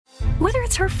Whether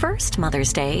it's her first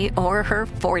Mother's Day or her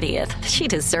 40th, she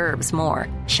deserves more.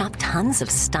 Shop tons of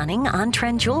stunning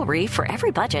on-trend jewelry for every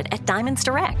budget at Diamonds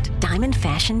Direct. Diamond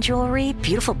fashion jewelry,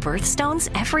 beautiful birthstones,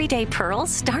 everyday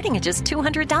pearls starting at just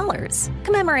 $200.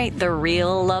 Commemorate the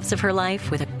real loves of her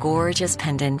life with a gorgeous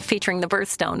pendant featuring the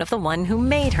birthstone of the one who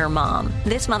made her mom.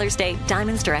 This Mother's Day,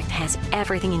 Diamonds Direct has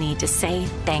everything you need to say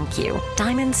thank you.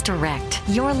 Diamonds Direct.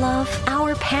 Your love,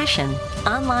 our passion.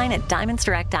 Online at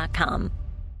diamondsdirect.com.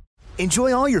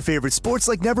 Enjoy all your favorite sports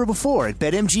like never before at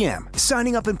BetMGM.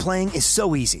 Signing up and playing is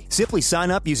so easy. Simply sign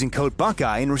up using code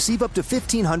Buckeye and receive up to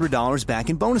 $1,500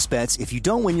 back in bonus bets if you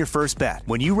don't win your first bet.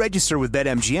 When you register with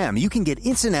BetMGM, you can get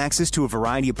instant access to a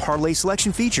variety of parlay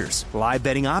selection features, live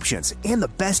betting options, and the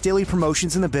best daily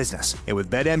promotions in the business. And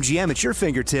with BetMGM at your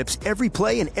fingertips, every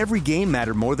play and every game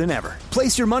matter more than ever.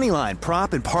 Place your moneyline,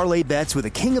 prop, and parlay bets with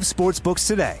the king of sportsbooks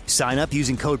today. Sign up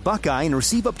using code Buckeye and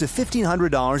receive up to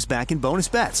 $1,500 back in bonus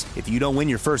bets if you don't win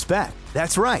your first bet.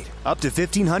 That's right, up to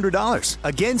 $1,500.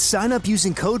 Again, sign up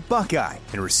using code Buckeye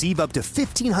and receive up to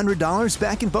 $1,500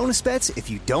 back in bonus bets if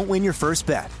you don't win your first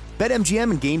bet.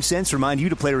 BetMGM and GameSense remind you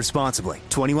to play responsibly.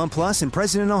 21 plus and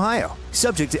present in Ohio.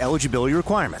 Subject to eligibility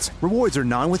requirements. Rewards are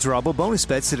non-withdrawable bonus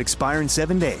bets that expire in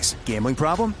 7 days. Gambling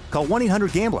problem? Call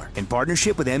 1-800-GAMBLER in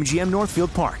partnership with MGM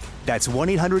Northfield Park. That's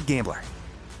 1-800-GAMBLER.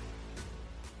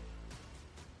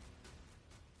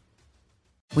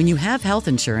 When you have health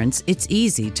insurance, it's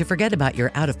easy to forget about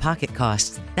your out-of-pocket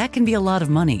costs. That can be a lot of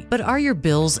money. But are your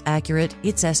bills accurate?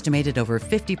 It's estimated over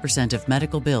 50% of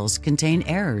medical bills contain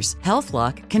errors.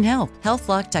 HealthLock can help.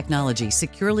 HealthLock technology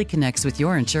securely connects with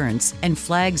your insurance and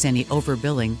flags any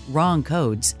overbilling, wrong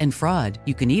codes, and fraud.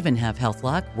 You can even have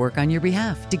HealthLock work on your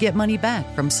behalf to get money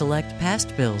back from select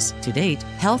past bills. To date,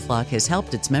 HealthLock has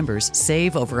helped its members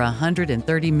save over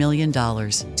 $130 million.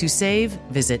 To save,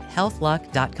 visit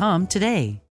healthlock.com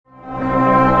today.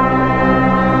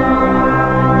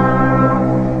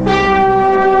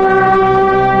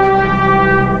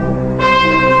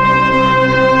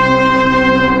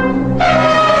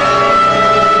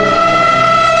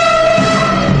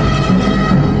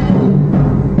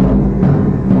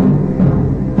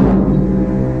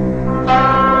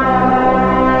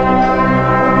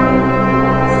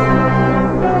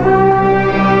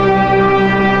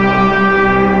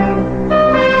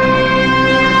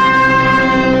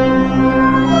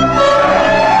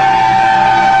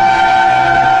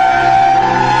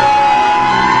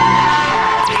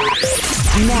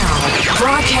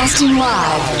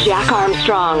 Live, Jack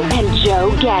Armstrong and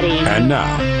Joe Getty. And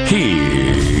now, here's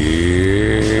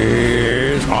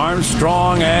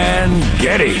Armstrong and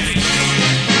Getty.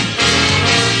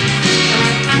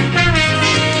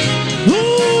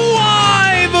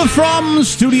 Live from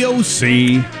Studio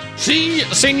C. Si,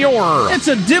 senor. It's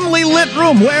a dimly lit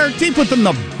room where, deep within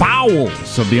the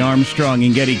bowels of the Armstrong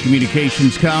and Getty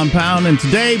Communications compound, and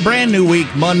today, brand new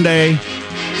week, Monday,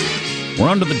 we're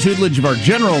under the tutelage of our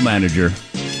general manager.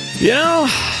 You know,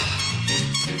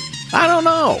 I don't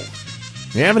know.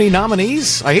 You have any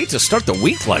nominees? I hate to start the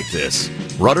week like this.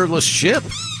 Rudderless ship.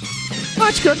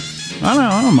 That's good.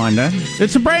 I don't mind that.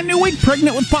 It's a brand new week,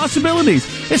 pregnant with possibilities.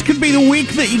 This could be the week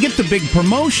that you get the big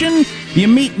promotion, you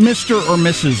meet Mr. or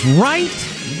Mrs. Right.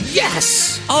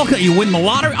 Yes! Okay, you win the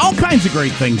lottery. All kinds of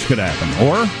great things could happen.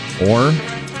 Or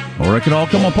it could all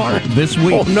come apart this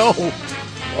week. Oh, no.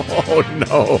 Oh,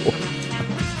 no.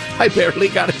 I barely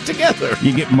got it together.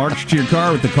 You get marched to your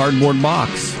car with the cardboard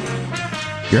box.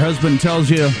 Your husband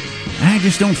tells you, I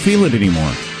just don't feel it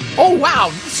anymore. Oh,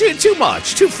 wow. Too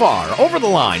much. Too far. Over the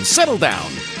line. Settle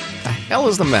down. The hell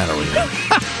is the matter with you?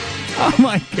 Oh,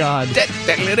 my God.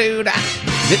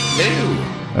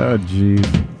 Oh,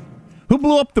 jeez. Who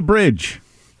blew up the bridge?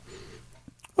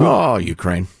 Oh,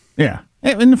 Ukraine. Yeah.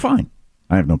 And fine.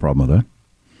 I have no problem with that.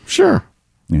 Sure.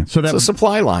 Yeah. So that's a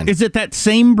supply line. Is it that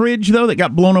same bridge, though, that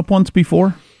got blown up once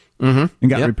before? Mm-hmm. And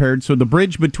got repaired? So the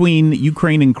bridge between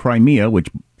Ukraine and Crimea, which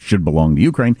should belong to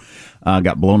Ukraine,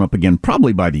 got blown up again,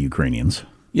 probably by the Ukrainians.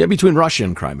 Yeah, between Russia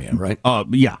and Crimea, right?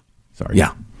 Yeah. Sorry.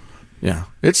 Yeah. Yeah.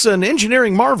 It's an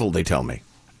engineering marvel, they tell me.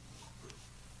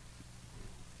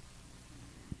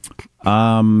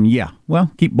 Yeah.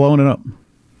 Well, keep blowing it up.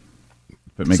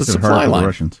 If it makes it hard for the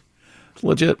Russians. It's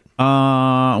legit.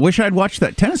 Wish I'd watched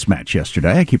that tennis match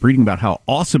yesterday. I keep reading about how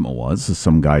awesome it was.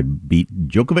 Some guy beat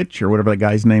Djokovic or whatever that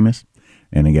guy's name is,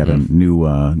 and he got a new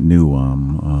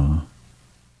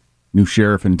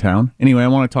sheriff in town. Anyway, I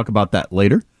want to talk about that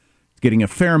later. It's getting a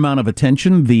fair amount of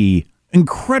attention. The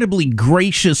incredibly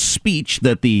gracious speech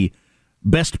that the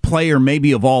best player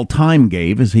maybe of all time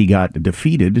gave as he got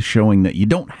defeated, showing that you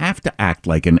don't have to act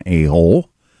like an a-hole.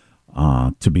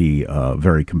 to be a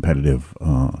very competitive,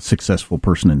 successful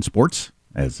person in sports,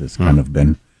 as has kind of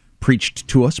been preached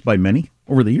to us by many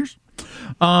over the years.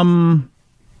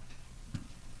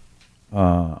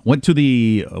 Went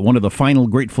to one of the final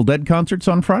Grateful Dead concerts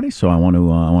on Friday, so I want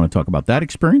to talk about that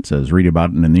experience. I was reading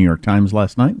about it in the New York Times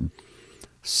last night.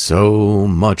 So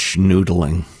much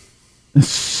noodling.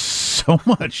 So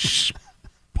much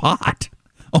pot.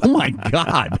 Oh, my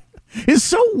God. It's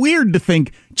so weird to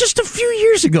think just a few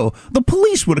years ago, the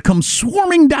police would have come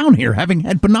swarming down here having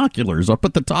had binoculars up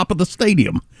at the top of the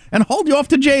stadium and hauled you off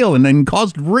to jail and then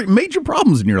caused major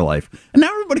problems in your life. And now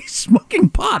everybody's smoking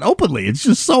pot openly. It's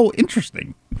just so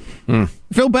interesting. I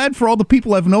feel bad for all the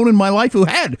people I've known in my life who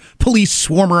had police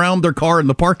swarm around their car in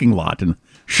the parking lot and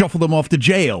shuffle them off to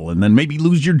jail and then maybe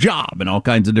lose your job and all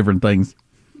kinds of different things.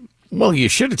 Well, you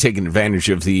should have taken advantage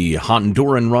of the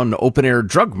Honduran-run open-air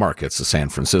drug markets of San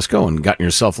Francisco and gotten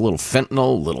yourself a little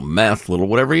fentanyl, a little meth, a little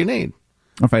whatever you need.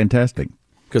 Oh, fantastic.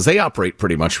 Because they operate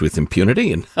pretty much with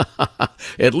impunity, and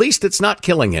at least it's not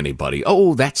killing anybody.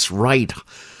 Oh, that's right.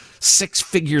 6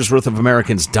 figures worth of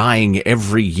Americans dying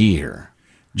every year.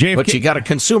 JFK. But you got a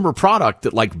consumer product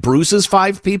that like bruises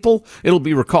 5 people, it'll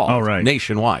be recalled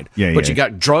nationwide. But you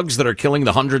got drugs that are killing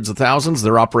the hundreds of thousands.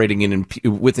 They're operating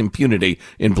with impunity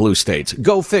in blue states.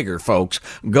 Go figure, folks.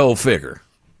 Go figure.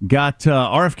 Got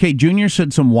RFK Jr.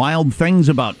 said some wild things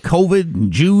about COVID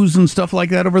and Jews and stuff like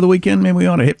that over the weekend. Maybe we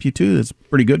ought to hip you to. That's a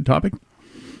pretty good topic.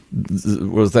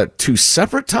 Was that 2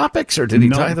 separate topics, or did he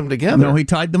tie them together? No, he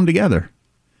tied them together.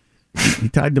 He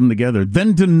tied them together,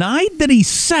 then denied that he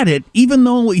said it, even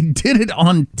though he did it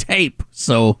on tape.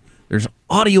 So there's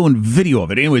audio and video of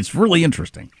it. Anyway, it's really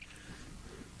interesting.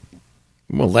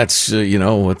 Well, that's,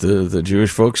 what the Jewish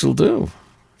folks will do.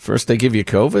 First they give you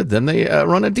COVID, then they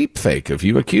run a deep fake of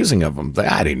you accusing of them.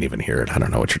 I didn't even hear it. I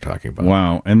don't know what you're talking about.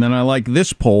 Wow. And then I like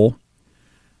this poll.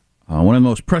 One of the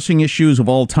most pressing issues of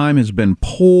all time has been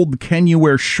polled, can you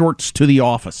wear shorts to the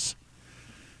office?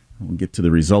 We'll get to the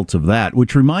results of that,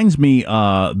 which reminds me,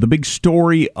 the big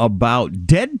story about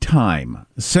dead time.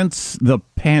 Since the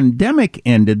pandemic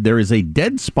ended, there is a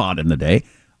dead spot in the day.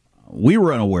 We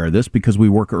were unaware of this because we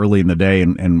work early in the day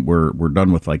and we're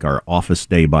done with like our office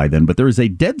day by then. But there is a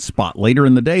dead spot later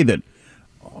in the day that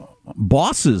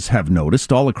bosses have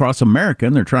noticed all across America,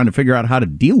 and they're trying to figure out how to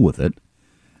deal with it.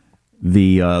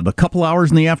 The couple hours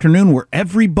in the afternoon where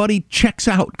everybody checks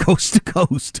out coast to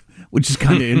coast, which is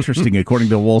kind of interesting, according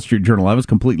to the Wall Street Journal. I was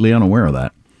completely unaware of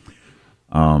that.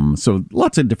 So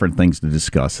lots of different things to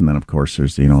discuss. And then, of course,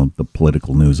 there's, the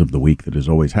political news of the week that is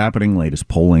always happening. Latest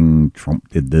polling, Trump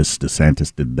did this,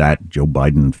 DeSantis did that, Joe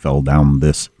Biden fell down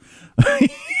this.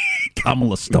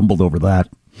 Kamala stumbled over that.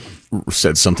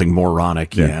 Said something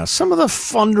moronic, yeah. Some of the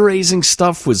fundraising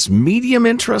stuff was medium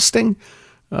interesting.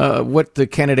 What the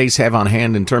candidates have on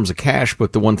hand in terms of cash,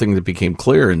 but the one thing that became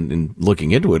clear in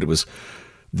looking into it was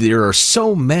there are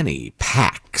so many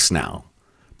PACs now.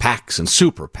 PACs and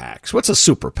super PACs. What's a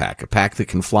super PAC? A PAC that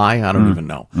can fly? I don't even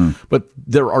know. But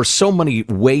there are so many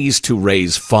ways to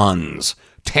raise funds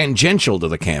tangential to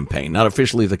the campaign, not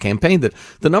officially the campaign, that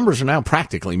the numbers are now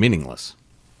practically meaningless.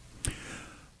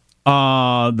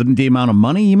 The amount of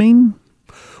money, you mean?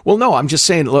 Well, no, I'm just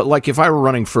saying, like if I were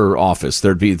running for office,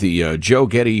 there'd be the Joe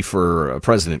Getty for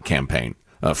President campaign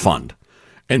fund.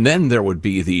 And then there would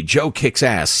be the Joe Kicks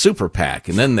Ass Super PAC.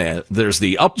 And then there's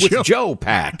the Up with Joe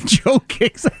PAC. Joe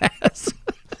Kicks Ass.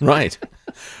 Right.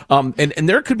 And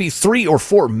there could be 3 or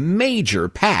 4 major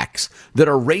PACs that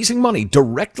are raising money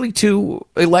directly to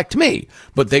elect me,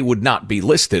 but they would not be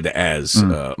listed as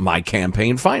my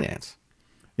campaign finance.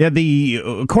 Yeah,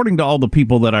 according to all the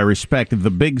people that I respect,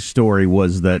 the big story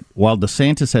was that while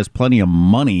DeSantis has plenty of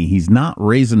money, he's not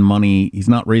raising money. He's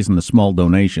not raising the small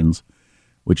donations,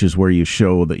 which is where you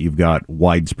show that you've got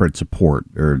widespread support.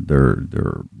 There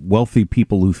are wealthy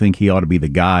people who think he ought to be the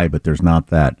guy, but there's not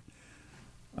that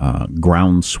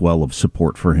groundswell of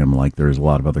support for him like there's a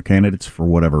lot of other candidates. For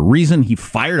whatever reason, he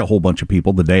fired a whole bunch of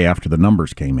people the day after the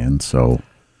numbers came in, so it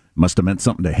must have meant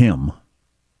something to him.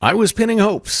 I was pinning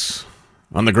hopes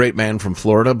on the great man from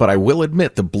Florida, but I will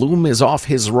admit the bloom is off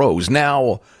his rose.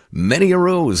 Now, many a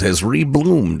rose has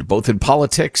rebloomed, both in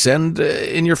politics and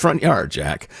in your front yard,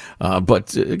 Jack.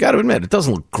 But got to admit, it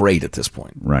doesn't look great at this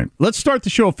point. Right. Let's start the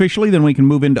show officially, then we can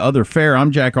move into other fare.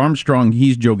 I'm Jack Armstrong.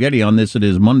 He's Joe Getty. On this, it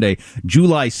is Monday,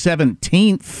 July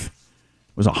 17th.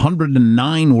 It was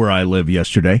 109 where I live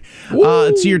yesterday.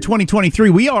 It's the year 2023.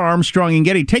 We are Armstrong and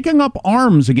Getty, taking up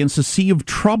arms against a sea of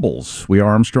troubles. We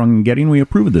are Armstrong and Getty, and we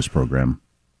approve of this program.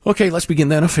 Okay, let's begin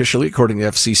then officially. According to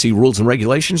FCC rules and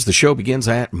regulations, the show begins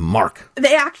at Mark.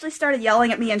 They actually started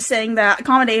yelling at me and saying that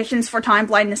accommodations for time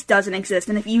blindness doesn't exist,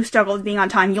 and if you struggle with being on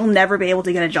time, you'll never be able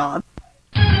to get a job.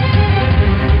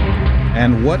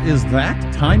 And what is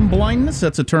that? Time blindness?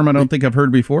 That's a term I don't think I've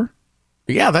heard before.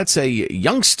 Yeah, that's a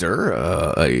youngster,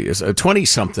 a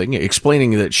 20-something,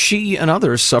 explaining that she and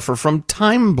others suffer from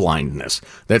time blindness.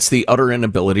 That's the utter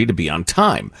inability to be on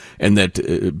time, and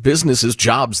that businesses,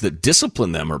 jobs that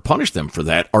discipline them or punish them for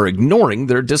that are ignoring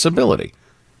their disability.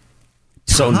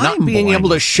 So not being able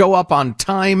to show up on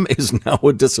time is now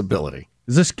a disability.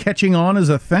 Is this catching on as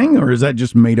a thing, or is that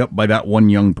just made up by that one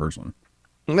young person?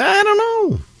 I don't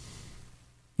know.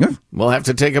 Yeah. We'll have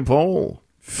to take a poll.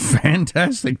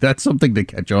 Fantastic. That's something to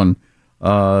catch on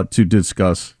to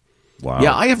discuss. Wow.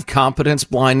 Yeah, I have competence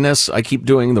blindness. I keep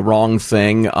doing the wrong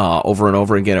thing over and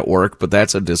over again at work, but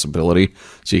that's a disability,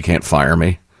 so you can't fire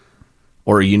me.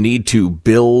 Or you need to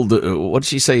build, what did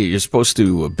she say? You're supposed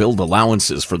to build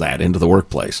allowances for that into the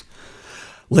workplace.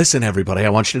 Listen, everybody, I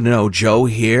want you to know Joe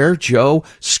here, Joe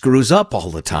screws up all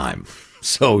the time.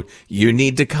 So you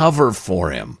need to cover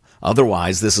for him.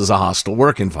 Otherwise, this is a hostile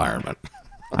work environment.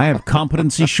 I have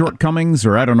competency shortcomings,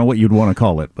 or I don't know what you'd want to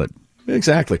call it, but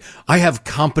exactly. I have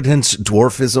competence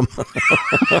dwarfism.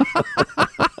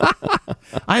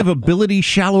 I have ability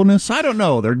shallowness. I don't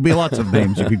know. There'd be lots of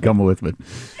names you could come up with, but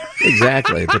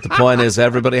exactly. But the point is,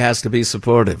 everybody has to be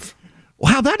supportive.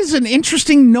 Wow, that is an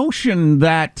interesting notion.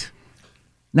 That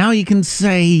now you can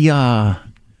say,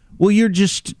 "Well, you're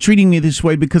just treating me this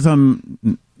way because I'm,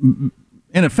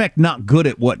 in effect, not good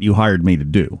at what you hired me to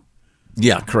do."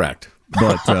 Yeah, correct.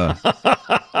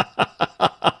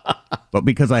 But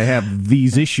because I have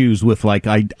these issues with, like,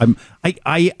 I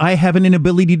have an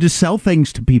inability to sell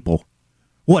things to people.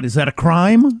 What, is that a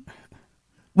crime?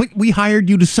 We hired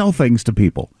you to sell things to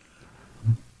people.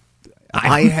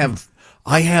 I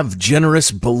have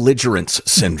generous belligerence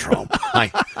syndrome. I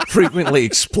frequently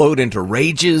explode into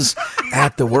rages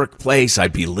at the workplace. I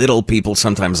belittle people.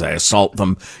 Sometimes I assault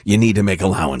them. You need to make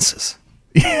allowances.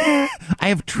 I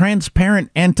have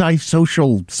transparent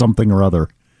antisocial something or other,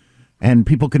 and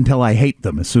people can tell I hate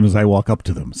them as soon as I walk up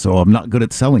to them. So I'm not good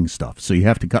at selling stuff. So you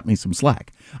have to cut me some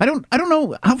slack. I don't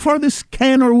know how far this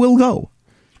can or will go.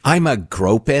 I'm a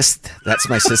gropist. That's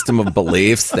my system of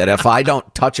beliefs. That if I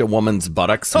don't touch a woman's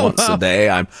buttocks once a day,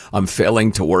 I'm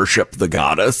failing to worship the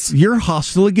goddess. You're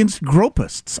hostile against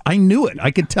gropists. I knew it.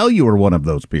 I could tell you were one of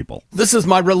those people. This is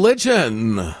my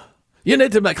religion. You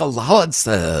need to make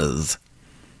allowances.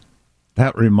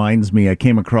 That reminds me, I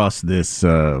came across this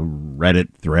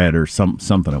Reddit thread or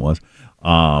something it was.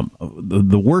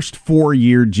 The worst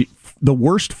the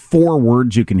worst 4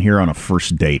 words you can hear on a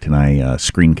first date, and I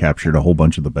screen captured a whole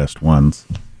bunch of the best ones.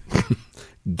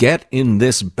 Get in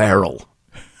this barrel.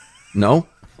 No?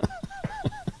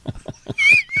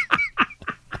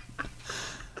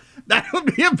 That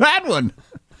would be a bad one.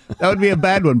 That would be a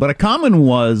bad one. But a common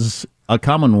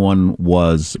one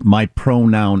was my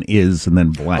pronoun is, and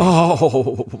then blank.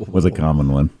 Oh, was a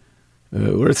common one.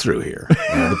 We're through here.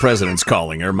 The president's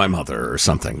calling her, my mother, or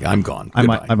something. I'm gone.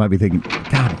 I might be thinking,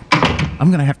 God, I'm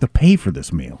going to have to pay for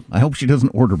this meal. I hope she doesn't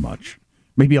order much.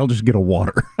 Maybe I'll just get a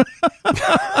water.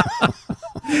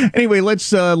 Anyway,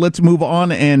 let's move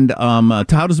on. And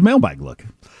how does the mailbag look?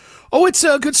 Oh, it's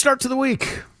a good start to the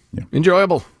week. Yeah.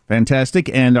 Enjoyable. Fantastic.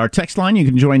 And our text line, you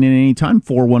can join in anytime,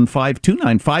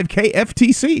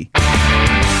 415-295-KFTC.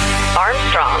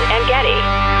 Armstrong and Getty.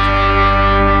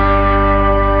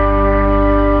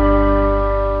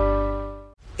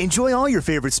 Enjoy all your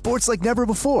favorite sports like never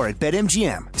before at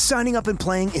BetMGM. Signing up and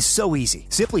playing is so easy.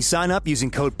 Simply sign up using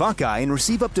code Buckeye and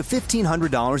receive up to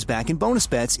 $1,500 back in bonus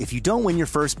bets if you don't win your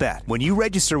first bet. When you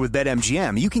register with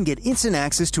BetMGM, you can get instant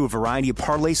access to a variety of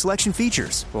parlay selection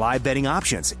features, live betting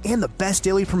options, and the best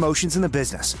daily promotions in the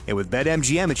business. And with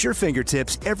BetMGM at your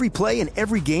fingertips, every play and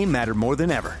every game matter more than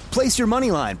ever. Place your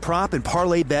moneyline, prop, and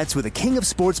parlay bets with the king of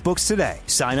sportsbooks today.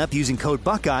 Sign up using code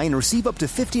Buckeye and receive up to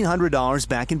 $1,500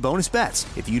 back in bonus bets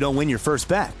if you don't win your first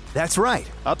bet. That's right,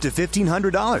 up to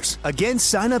 $1,500. Again,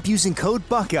 sign up using code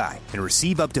Buckeye and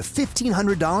receive up to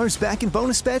 $1,500 back in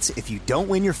bonus bets if you don't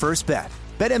win your first bet.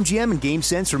 BetMGM and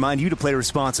GameSense remind you to play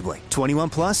responsibly. 21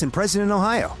 plus and present in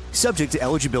Ohio. Subject to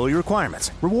eligibility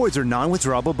requirements. Rewards are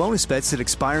non-withdrawable bonus bets that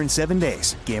expire in 7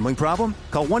 days. Gambling problem?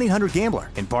 Call 1-800-GAMBLER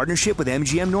in partnership with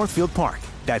MGM Northfield Park.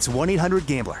 That's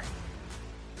 1-800-GAMBLER.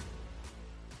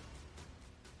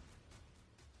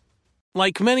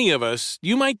 Like many of us,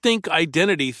 you might think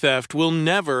identity theft will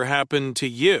never happen to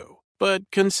you. But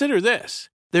consider this.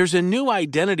 There's a new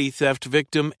identity theft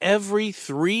victim every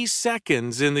 3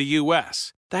 seconds in the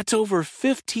U.S. That's over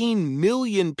 15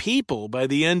 million people by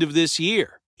the end of this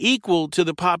year, equal to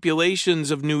the populations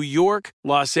of New York,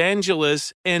 Los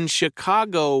Angeles, and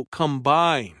Chicago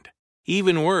combined.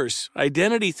 Even worse,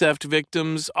 identity theft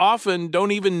victims often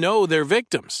don't even know they're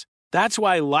victims. That's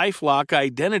why LifeLock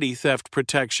Identity Theft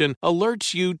Protection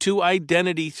alerts you to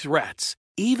identity threats,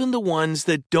 even the ones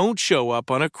that don't show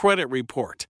up on a credit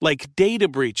report, like data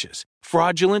breaches,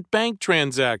 fraudulent bank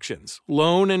transactions,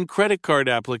 loan and credit card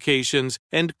applications,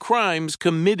 and crimes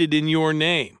committed in your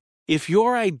name. If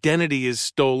your identity is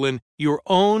stolen, your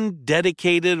own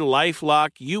dedicated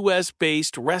LifeLock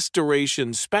US-based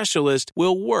restoration specialist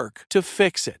will work to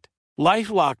fix it.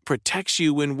 LifeLock protects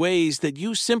you in ways that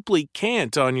you simply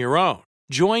can't on your own.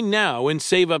 Join now and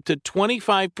save up to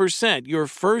 25% your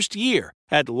first year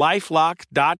at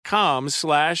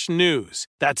LifeLock.com/news.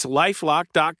 That's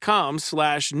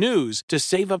LifeLock.com/news to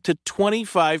save up to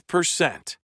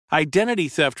 25%. Identity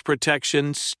theft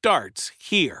protection starts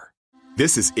here.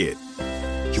 This is it.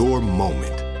 Your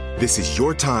moment. This is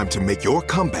your time to make your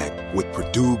comeback with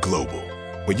Purdue Global.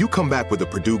 When you come back with a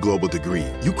Purdue Global degree,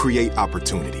 you create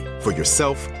opportunity for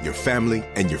yourself, your family,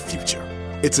 and your future.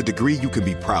 It's a degree you can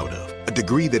be proud of, a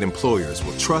degree that employers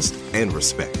will trust and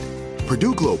respect.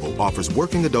 Purdue Global offers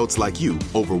working adults like you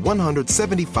over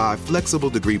 175 flexible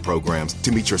degree programs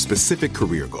to meet your specific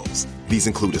career goals. These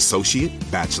include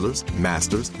associate, bachelor's,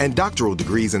 master's, and doctoral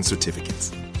degrees and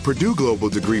certificates. Purdue Global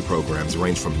degree programs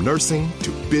range from nursing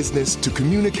to business to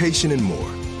communication and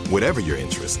more. Whatever your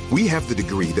interest, we have the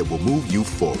degree that will move you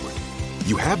forward.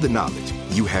 You have the knowledge,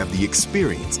 you have the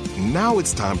experience. Now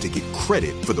it's time to get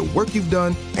credit for the work you've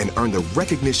done and earn the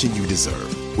recognition you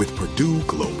deserve with Purdue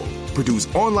Global, Purdue's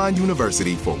online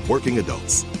university for working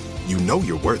adults. You know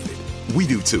you're worth it. We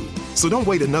do too. So don't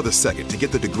wait another second to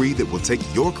get the degree that will take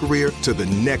your career to the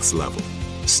next level.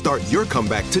 Start your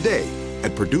comeback today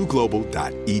at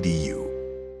purdueglobal.edu.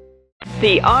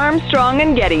 The Armstrong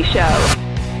and Getty Show.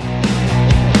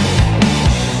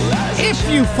 If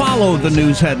you follow the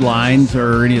news headlines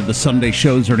or any of the Sunday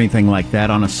shows or anything like that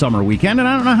on a summer weekend, and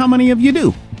I don't know how many of you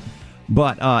do,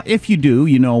 but if you do,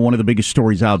 you know one of the biggest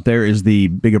stories out there is the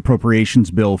big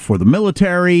appropriations bill for the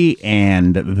military,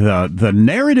 and the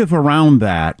narrative around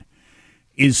that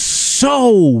is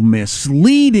so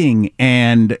misleading,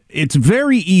 and it's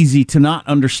very easy to not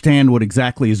understand what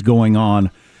exactly is going on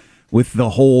with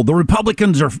the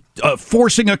Republicans are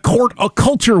forcing a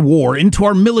culture war into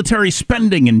our military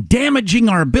spending and damaging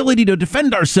our ability to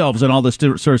defend ourselves and all this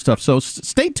sort of stuff. So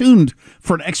stay tuned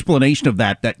for an explanation of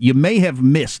that you may have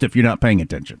missed if you're not paying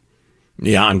attention.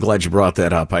 Yeah, I'm glad you brought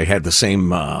that up. I had the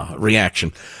same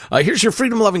reaction. Here's your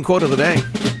freedom-loving quote of the day.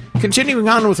 Continuing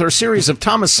on with our series of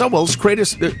Thomas Sowell's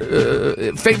greatest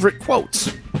favorite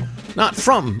quotes. Not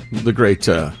from the great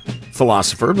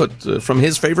philosopher, but from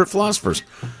his favorite philosophers.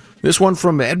 This one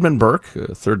from Edmund Burke,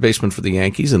 third baseman for the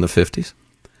Yankees in the 50s.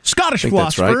 Scottish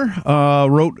philosopher, right.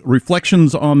 Wrote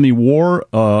Reflections on the War,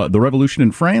 the Revolution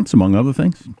in France, among other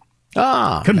things.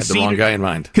 Had the wrong guy in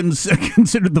mind.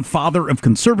 Considered the father of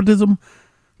conservatism.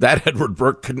 That Edward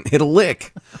Burke couldn't hit a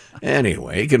lick.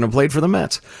 Anyway, he couldn't have played for the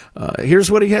Mets.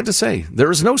 Here's what he had to say. There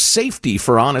is no safety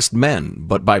for honest men,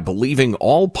 but by believing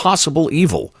all possible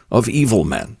evil of evil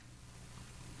men.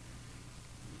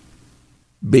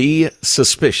 Be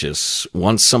suspicious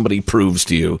once somebody proves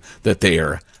to you that they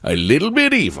are a little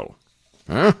bit evil.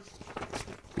 Huh?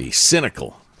 Be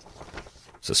cynical,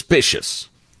 suspicious,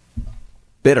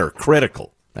 bitter,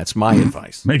 critical. That's my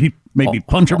advice. Maybe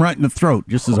punch him right in the throat,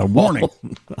 just as a warning.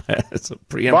 That's a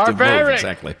preemptive move,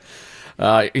 exactly.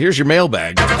 Here's your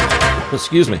mailbag.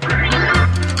 Excuse me.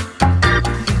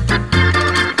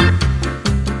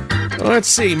 Let's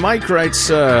see. Mike writes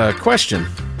question.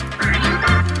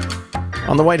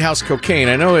 On the White House cocaine,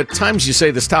 I know at times you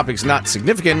say this topic's not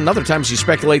significant, and other times you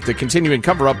speculate the continuing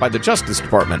cover-up by the Justice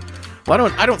Department. Well,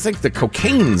 I don't think the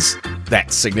cocaine's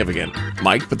that significant,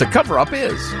 Mike, but the cover-up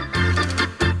is.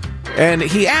 And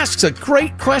he asks a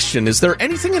great question. Is there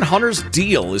anything in Hunter's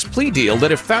plea deal,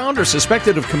 that if found or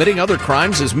suspected of committing other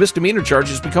crimes, his misdemeanor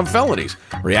charges become felonies,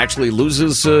 or he actually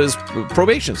loses his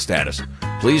probation status?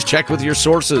 Please check with your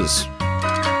sources.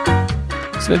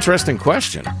 It's an interesting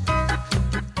question.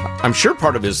 I'm sure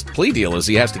part of his plea deal is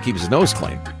he has to keep his nose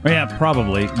clean. Yeah,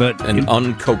 probably, but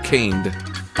uncocained.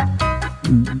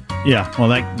 Yeah, well,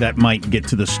 that might get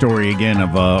to the story again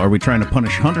of are we trying to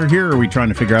punish Hunter here, or are we trying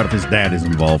to figure out if his dad is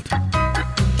involved?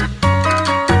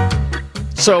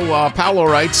 So Paolo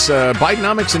writes,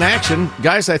 Bidenomics in action.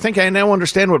 Guys, I think I now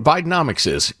understand what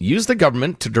Bidenomics is. Use the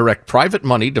government to direct private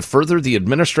money to further the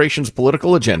administration's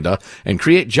political agenda and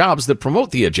create jobs that promote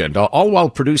the agenda, all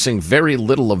while producing very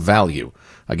little of value.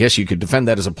 I guess you could defend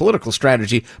that as a political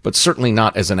strategy, but certainly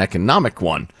not as an economic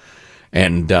one.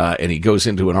 And he goes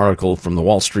into an article from the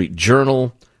Wall Street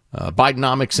Journal,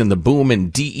 Bidenomics and the boom in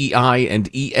DEI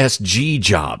and ESG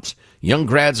jobs. Young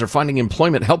grads are finding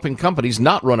employment helping companies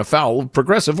not run afoul of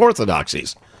progressive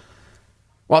orthodoxies.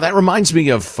 Well, that reminds me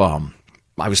of,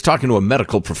 I was talking to a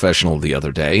medical professional the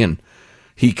other day, and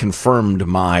he confirmed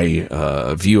my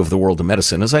view of the world of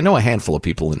medicine, as I know a handful of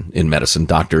people in medicine,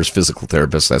 doctors, physical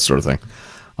therapists, that sort of thing.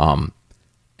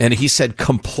 And he said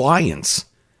compliance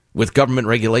with government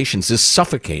regulations is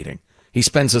suffocating. He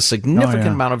spends a significant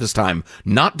amount of his time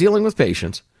not dealing with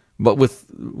patients, but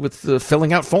with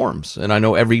filling out forms. And I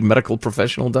know every medical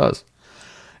professional does.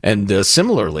 And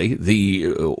similarly,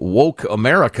 the woke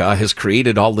America has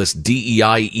created all this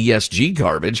DEI, ESG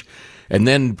garbage. And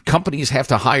then companies have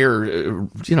to hire,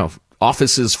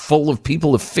 offices full of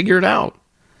people to figure it out.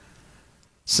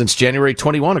 Since January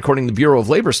 21, according to the Bureau of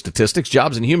Labor Statistics,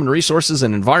 jobs in human resources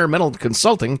and environmental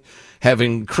consulting have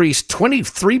increased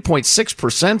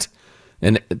 23.6%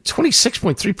 and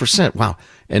 26.3%, wow,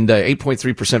 and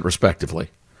 8.3% respectively.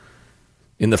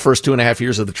 In the first 2.5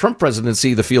 years of the Trump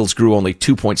presidency, the fields grew only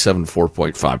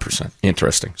 2.74.5%.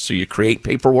 Interesting. So you create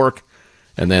paperwork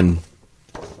and then,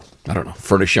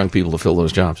 furnish young people to fill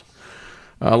those jobs.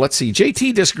 Let's see.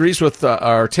 JT disagrees with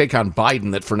our take on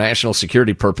Biden that for national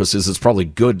security purposes, it's probably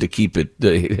good to keep it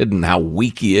hidden how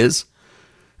weak he is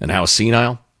and how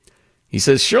senile. He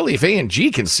says, surely if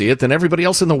A&G can see it, then everybody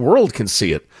else in the world can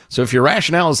see it. So if your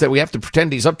rationale is that we have to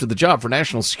pretend he's up to the job for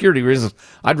national security reasons,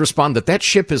 I'd respond that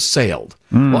ship has sailed.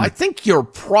 Well, I think you're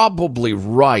probably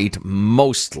right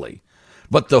mostly.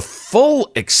 But the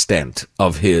full extent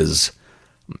of his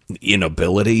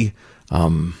inability...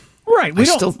 Right.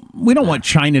 We don't want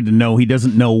China to know he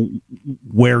doesn't know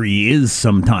where he is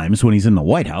sometimes when he's in the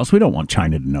White House. We don't want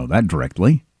China to know that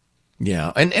directly.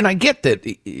 Yeah, and I get that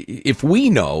if we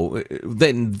know,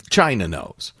 then China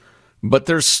knows. But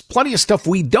there's plenty of stuff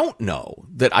we don't know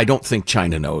that I don't think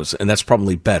China knows, and that's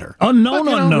probably better. Unknown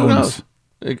unknowns.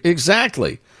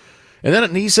 Exactly. And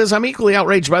then he says, I'm equally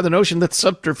outraged by the notion that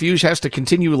subterfuge has to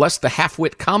continue lest the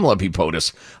half-wit Kamala be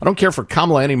POTUS. I don't care for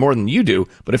Kamala any more than you do,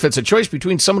 but if it's a choice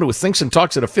between someone who thinks and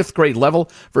talks at a fifth grade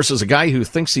level versus a guy who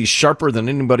thinks he's sharper than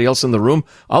anybody else in the room,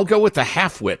 I'll go with the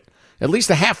half-wit. At least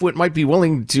the half-wit might be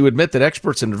willing to admit that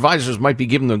experts and advisors might be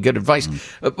giving them good advice.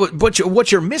 But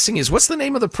what you're missing is, what's the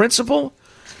name of the principle?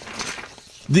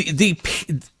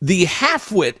 The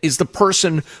half-wit is the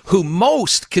person who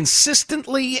most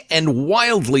consistently and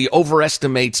wildly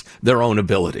overestimates their own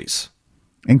abilities.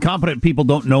 Incompetent people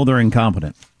don't know they're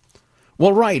incompetent.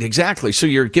 Well, right, exactly. So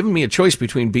you're giving me a choice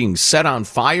between being set on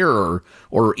fire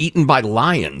or eaten by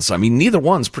lions. I mean, neither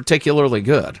one's particularly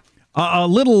good. A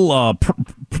little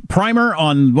primer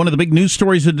on one of the big news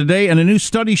stories of today, and a new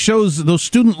study shows those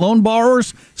student loan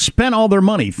borrowers spent all their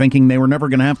money thinking they were never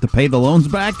going to have to pay the loans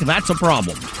back. That's a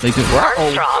problem. They just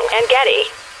Armstrong and Getty.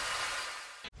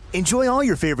 Enjoy all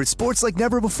your favorite sports like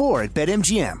never before at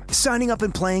BetMGM. Signing up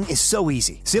and playing is so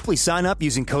easy. Simply sign up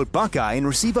using code Buckeye and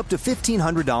receive up to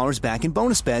 $1,500 back in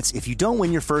bonus bets if you don't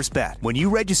win your first bet. When you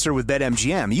register with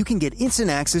BetMGM, you can get instant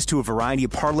access to a variety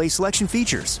of parlay selection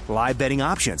features, live betting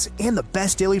options, and the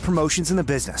best daily promotions in the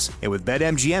business. And with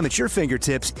BetMGM at your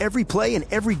fingertips, every play and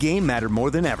every game matter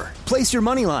more than ever. Place your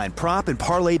moneyline, prop, and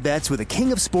parlay bets with the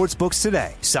king of sportsbooks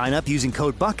today. Sign up using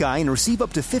code Buckeye and receive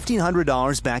up to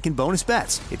 $1,500 back in bonus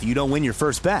bets if you don't win your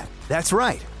first bet. That's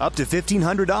right, up to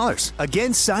 $1,500.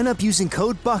 Again, sign up using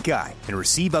code Buckeye and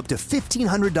receive up to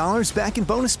 $1,500 back in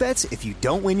bonus bets if you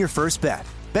don't win your first bet.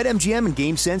 BetMGM and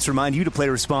GameSense remind you to play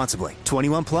responsibly.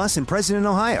 21 plus and present in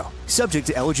Ohio. Subject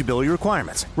to eligibility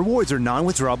requirements. Rewards are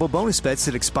non-withdrawable bonus bets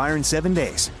that expire in 7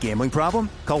 days. Gambling problem?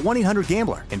 Call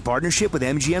 1-800-GAMBLER in partnership with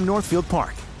MGM Northfield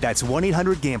Park. That's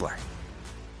 1-800-GAMBLER.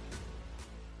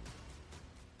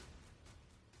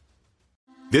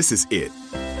 This is it.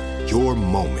 Your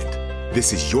moment.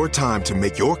 This is your time to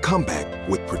make your comeback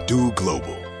with Purdue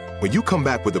Global. When you come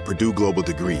back with a Purdue Global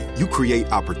degree, you create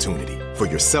opportunity for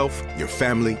yourself, your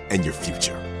family, and your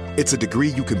future. It's a degree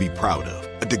you can be proud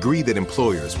of, a degree that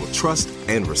employers will trust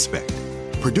and respect.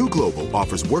 Purdue Global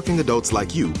offers working adults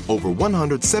like you over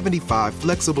 175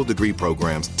 flexible degree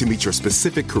programs to meet your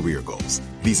specific career goals.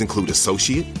 These include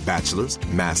associate, bachelor's,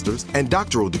 master's, and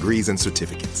doctoral degrees and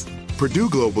certificates. Purdue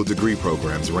Global degree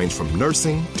programs range from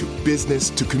nursing to business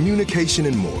to communication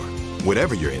and more.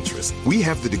 Whatever your interest, we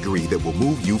have the degree that will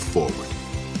move you forward.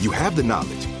 You have the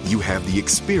knowledge, you have the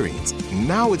experience.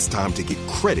 Now it's time to get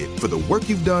credit for the work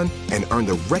you've done and earn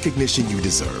the recognition you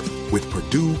deserve with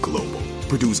Purdue Global,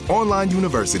 Purdue's online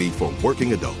university for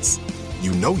working adults.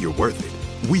 You know you're worth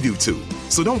it. We do too.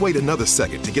 So don't wait another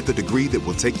second to get the degree that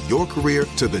will take your career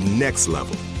to the next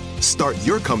level. Start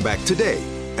your comeback today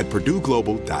at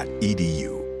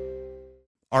PurdueGlobal.edu.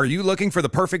 Are you looking for the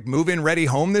perfect move-in ready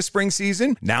home this spring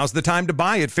season? Now's the time to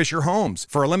buy at Fisher Homes.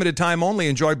 For a limited time only,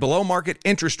 enjoy below-market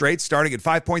interest rates starting at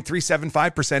 5.375%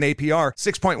 APR,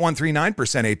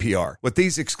 6.139% APR. With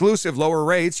these exclusive lower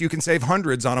rates, you can save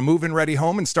hundreds on a move-in ready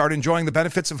home and start enjoying the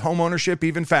benefits of homeownership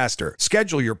even faster.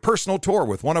 Schedule your personal tour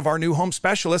with one of our new home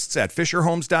specialists at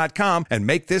FisherHomes.com and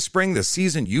make this spring the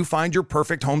season you find your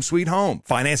perfect home sweet home.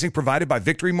 Financing provided by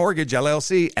Victory Mortgage,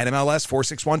 LLC, NMLS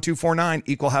 461249,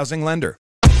 Equal Housing Lender.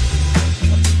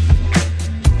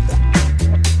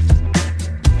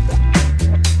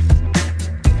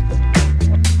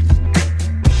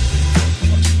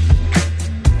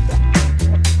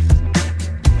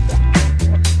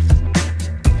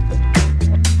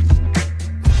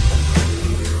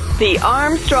 The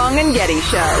Armstrong and Getty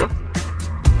Show.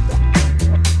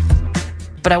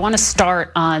 But I want to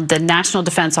start on the National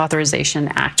Defense Authorization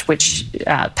Act, which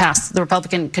passed the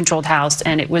Republican-controlled House,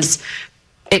 and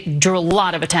it drew a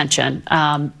lot of attention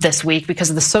this week because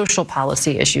of the social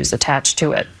policy issues attached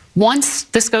to it. Once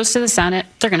this goes to the Senate,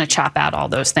 they're going to chop out all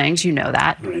those things. You know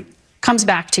that. Right. Comes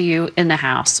back to you in the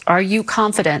House. Are you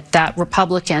confident that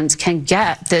Republicans can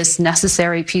get this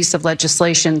necessary piece of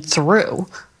legislation through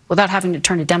without having to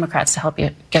turn to Democrats to help you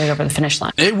get it over the finish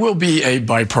line? It will be a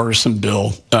bipartisan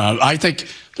bill. I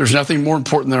think there's nothing more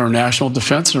important than our national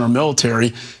defense and our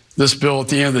military. This bill, at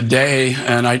the end of the day,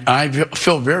 and I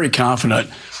feel very confident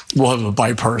we'll have a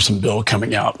bipartisan bill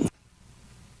coming out.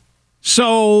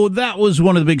 So that was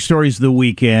one of the big stories of the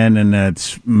weekend, and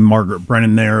that's Margaret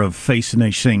Brennan there of Face the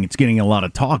Nation saying it's getting a lot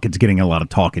of talk. It's getting a lot of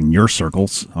talk in your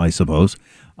circles, I suppose.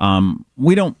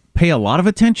 We don't pay a lot of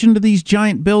attention to these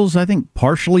giant bills, I think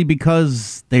partially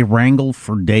because they wrangle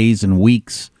for days and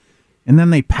weeks, and then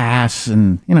they pass,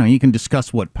 and, you can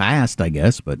discuss what passed, I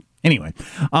guess, but anyway.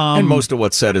 And most of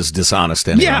what's said is dishonest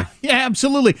anyway. Yeah,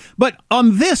 absolutely. But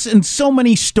on this and so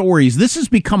many stories, this has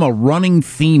become a running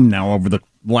theme now over the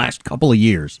last couple of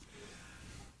years.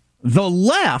 The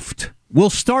left will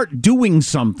start doing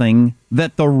something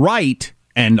that the right,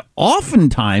 and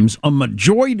oftentimes a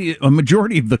majority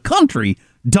of the country,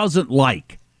 doesn't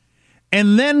like.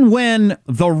 And then when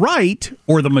the right,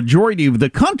 or the majority of the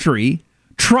country,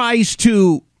 tries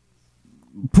to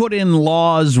put in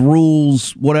laws,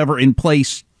 rules, whatever in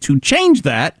place to change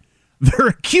that, they're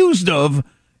accused of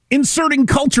inserting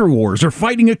culture wars or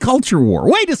fighting a culture war.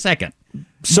 Wait a second.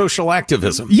 Social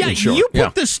activism. Yeah, you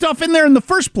put this stuff in there in the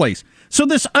first place. So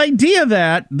this idea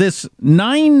that this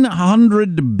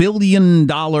 $900 billion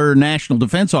national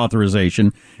defense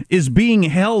authorization is being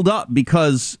held up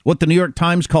because what the New York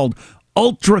Times called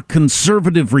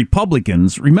ultra-conservative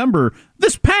Republicans, remember,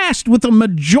 this passed with a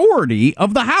majority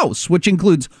of the House, which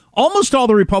includes almost all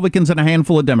the Republicans and a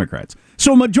handful of Democrats.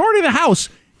 So a majority of the House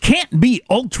can't be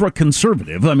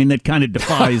ultra-conservative. I mean, that kind of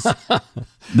defies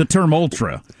the term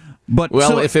ultra. But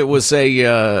if it was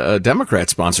a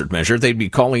Democrat-sponsored measure, they'd be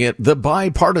calling it the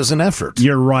bipartisan effort.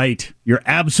 You're right. You're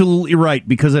absolutely right,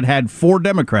 because it had 4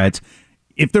 Democrats.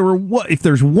 If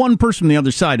there's one person on the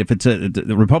other side, if it's a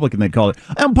Republican, they'd call it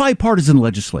bipartisan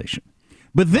legislation.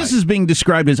 But this is being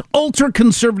described as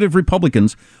ultra-conservative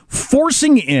Republicans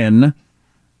forcing in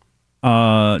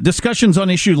discussions on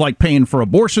issues like paying for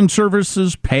abortion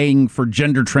services, paying for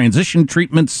gender transition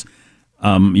treatments,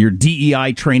 your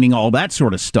DEI training, all that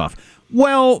sort of stuff.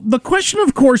 Well, the question,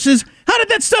 of course, is how did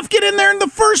that stuff get in there in the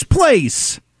first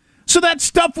place? So that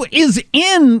stuff is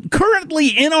currently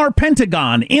in our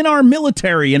Pentagon, in our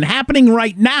military, and happening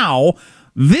right now.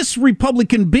 This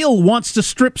Republican bill wants to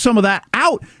strip some of that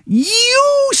out.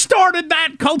 You started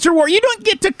that culture war. You don't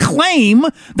get to claim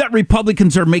that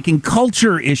Republicans are making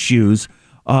culture issues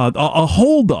a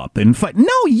holdup and fight.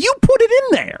 No, you put it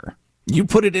in there. You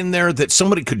put it in there that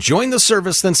somebody could join the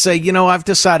service, then say, I've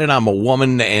decided I'm a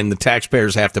woman and the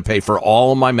taxpayers have to pay for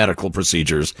all of my medical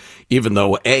procedures, even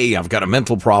though A, I've got a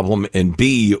mental problem, and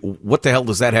B, what the hell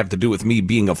does that have to do with me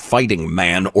being a fighting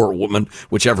man or woman,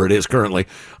 whichever it is currently,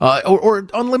 or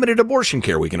unlimited abortion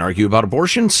care. We can argue about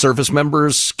abortion. Service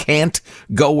members can't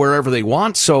go wherever they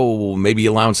want, so maybe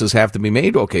allowances have to be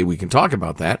made. Okay, we can talk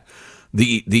about that.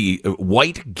 The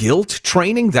white guilt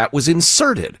training that was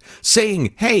inserted,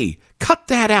 saying, hey, cut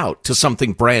that out to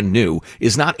something brand new,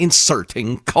 is not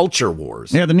inserting culture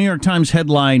wars. Yeah, the New York Times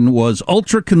headline was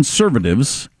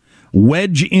ultra-conservatives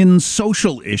wedge in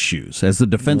social issues as the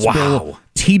defense bill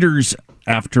teeters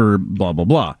after blah, blah,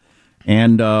 blah.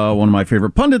 And one of my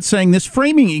favorite pundits saying this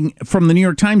framing from the New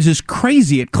York Times is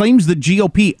crazy. It claims the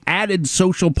GOP added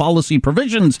social policy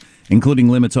provisions, including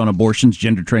limits on abortions,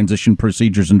 gender transition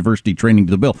procedures, and diversity training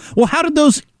to the bill. Well, how did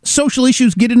those social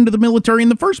issues get into the military in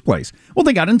the first place? Well,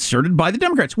 they got inserted by the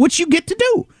Democrats, which you get to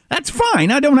do. That's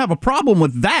fine. I don't have a problem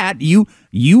with that. You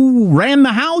ran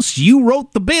the House. You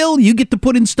wrote the bill. You get to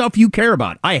put in stuff you care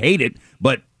about. I hate it,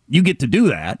 but you get to do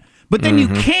that. But then you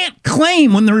can't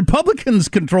claim when the Republicans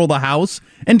control the House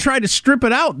and try to strip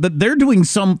it out that they're doing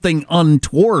something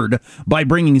untoward by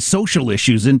bringing social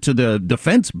issues into the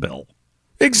defense bill.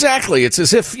 Exactly. It's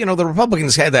as if, the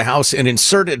Republicans had the House and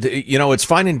inserted, it's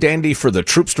fine and dandy for the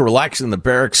troops to relax in the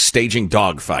barracks staging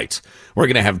dogfights. We're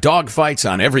going to have dogfights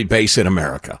on every base in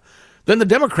America. Then the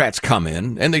Democrats come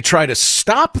in and they try to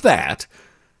stop that.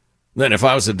 Then if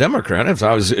I was a Democrat, if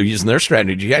I was using their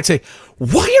strategy, I'd say,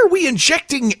 why are we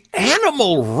injecting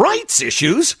animal rights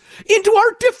issues into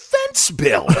our defense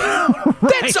bill? Right.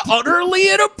 That's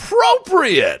utterly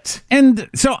inappropriate. And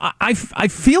so I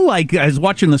feel like, I was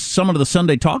watching some of the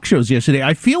Sunday talk shows yesterday,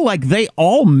 I feel like they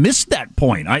all missed that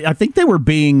point. I think they were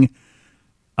being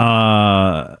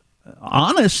honest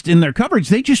in their coverage.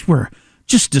 They were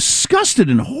disgusted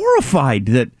and horrified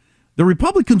that the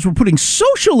Republicans were putting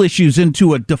social issues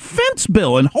into a defense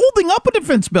bill and holding up a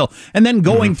defense bill and then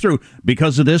going through,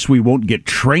 because of this, we won't get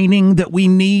training that we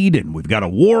need, and we've got a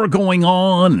war going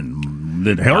on, and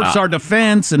it hurts our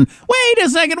defense. And wait a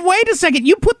second,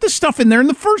 you put this stuff in there in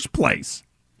the first place.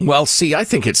 Well, see, I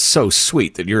think it's so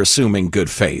sweet that you're assuming good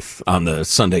faith on the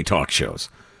Sunday talk shows.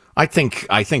 I think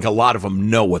a lot of them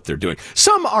know what they're doing.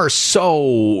 Some are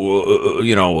so,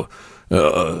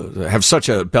 have such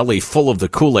a belly full of the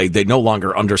Kool-Aid, they no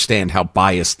longer understand how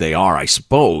biased they are, I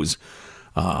suppose.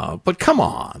 But come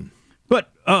on. But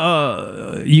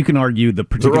you can argue the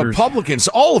Republicans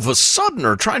all of a sudden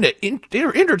are trying to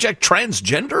interject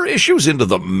transgender issues into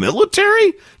the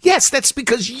military? Yes, that's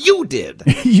because you did.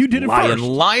 You did it Lying first.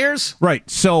 Liars. Right.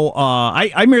 So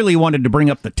I merely wanted to bring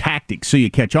up the tactics so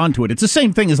you catch on to it. It's the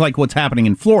same thing as like what's happening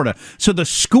in Florida. So the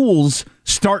schools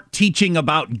start teaching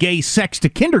about gay sex to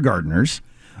kindergartners.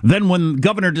 Then when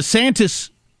Governor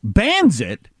DeSantis bans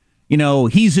it,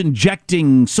 he's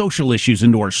injecting social issues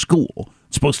into our school.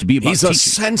 It's supposed to be about He's teaching. a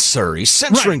censor. He's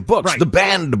censoring books, the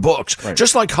banned books,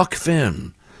 just like Huck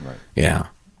Finn. Right. Yeah.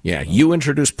 You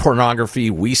introduce pornography,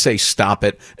 we say stop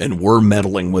it, and we're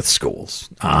meddling with schools.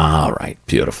 All right.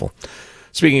 Beautiful.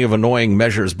 Speaking of annoying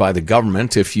measures by the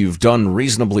government, if you've done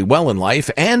reasonably well in life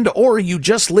and or you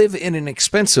just live in an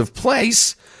expensive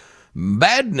place,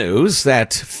 bad news,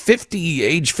 that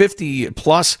age 50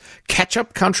 plus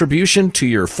catch-up contribution to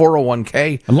your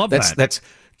 401k. I love that. That's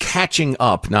catching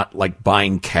up, not like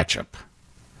buying ketchup.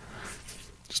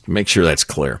 Just to make sure that's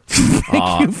clear.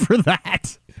 Thank you for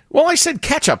that. Well, I said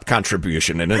catch-up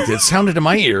contribution, and it sounded in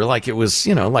my ear like it was,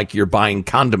 like you're buying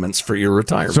condiments for your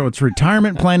retirement. So it's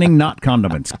retirement planning, not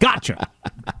condiments. Gotcha.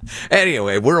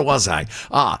 Anyway, where was I?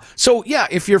 So yeah,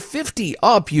 if you're 50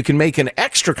 up, you can make an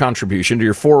extra contribution to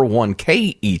your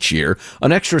 401k each year,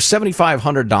 an extra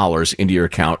 $7,500 into your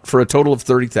account for a total of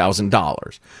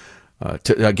 $30,000.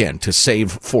 To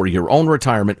save for your own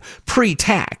retirement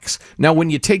pre-tax. Now,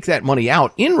 when you take that money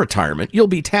out in retirement, you'll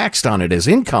be taxed on it as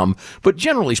income, but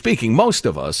generally speaking, most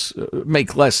of us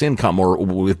make less income or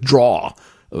withdraw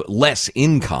less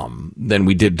income than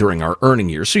we did during our earning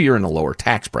year, so you're in a lower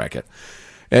tax bracket.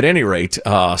 At any rate,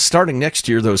 starting next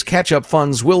year, those catch-up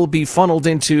funds will be funneled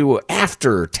into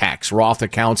after-tax Roth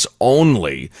accounts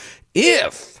only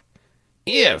if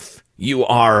you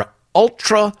are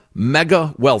ultra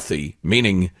mega wealthy,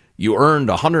 meaning you earned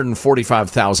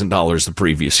 $145,000 the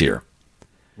previous year.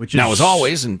 Which is, now, as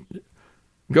always, and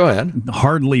go ahead,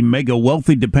 hardly mega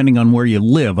wealthy depending on where you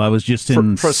live. I was just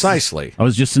in precisely. I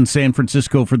was just in San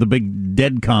Francisco for the big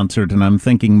Dead concert, and I'm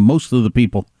thinking most of the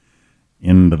people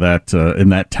in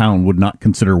that town would not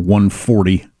consider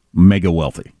 140 mega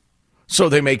wealthy. So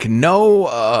they make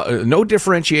no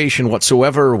differentiation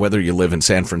whatsoever whether you live in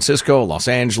San Francisco, Los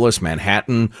Angeles,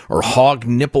 Manhattan, or Hog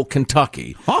Nipple,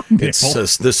 Kentucky.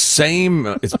 It's the same.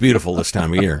 It's beautiful this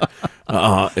time of year.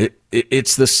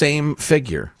 It's the same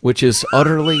figure, which is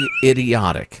utterly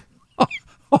idiotic.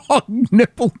 Hog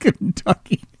Nipple,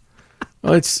 Kentucky.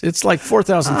 Well, it's like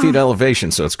 4,000 feet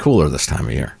elevation, so it's cooler this time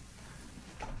of year.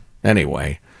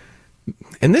 Anyway.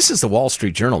 And this is the Wall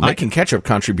Street Journal. Making catch-up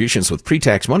contributions with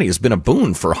pre-tax money has been a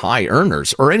boon for high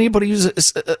earners or anybody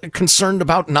who's concerned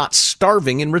about not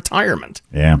starving in retirement.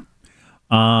 Yeah.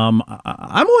 I'm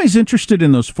always interested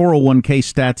in those 401k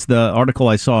stats. The article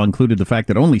I saw included the fact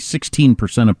that only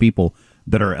 16% of people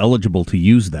that are eligible to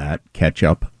use that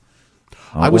catch-up.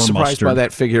 I was surprised by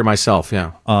that figure myself,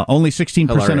 yeah. Only 16%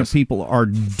 Hilarious. of people are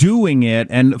doing it,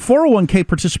 and 401k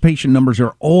participation numbers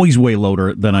are always way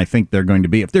lower than I think they're going to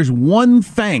be. If there's one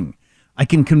thing I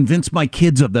can convince my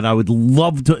kids of that I would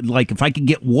love to, like if I could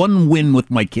get one win with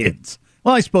my kids,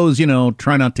 well, I suppose,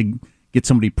 try not to get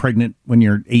somebody pregnant when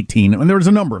you're 18, and there's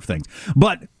a number of things.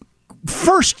 But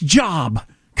first job,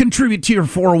 contribute to your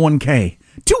 401k.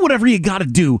 Do whatever you got to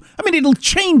do. I mean, it'll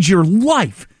change your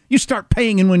life. You start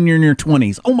paying in when you're in your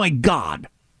 20s. Oh, my God.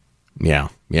 Yeah,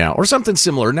 or something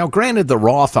similar. Now, granted, the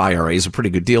Roth IRA is a pretty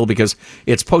good deal because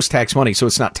it's post-tax money, so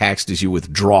it's not taxed as you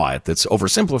withdraw it. That's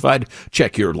oversimplified.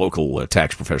 Check your local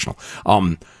tax professional.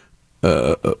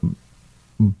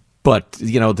 But,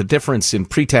 the difference in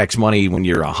pre-tax money when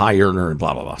you're a high earner and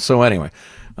blah, blah, blah. So anyway,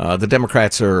 the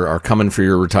Democrats are coming for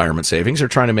your retirement savings. They're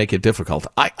trying to make it difficult.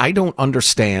 I don't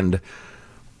understand.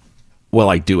 Well,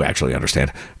 I do actually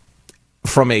understand.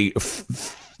 From a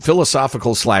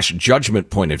philosophical / judgment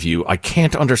point of view, I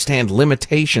can't understand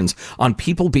limitations on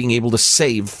people being able to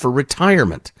save for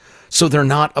retirement. So they're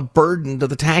not a burden to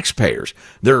the taxpayers.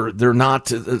 They're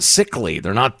not sickly.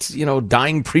 They're not,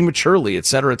 dying prematurely, et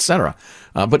cetera, et cetera.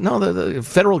 But no, the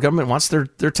federal government wants their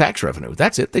tax revenue.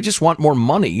 That's it. They just want more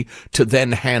money to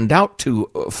then hand out to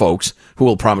folks who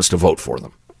will promise to vote for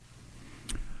them.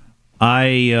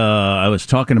 I was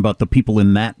talking about the people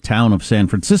in that town of San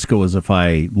Francisco as if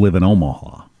I live in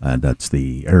Omaha. That's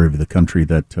the area of the country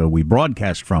that we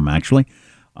broadcast from, actually.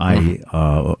 I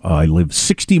live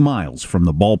 60 miles from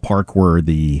the ballpark where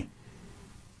the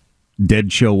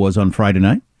Dead show was on Friday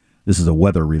night. This is a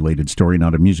weather-related story,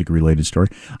 not a music-related story.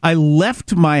 I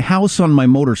left my house on my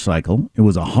motorcycle. It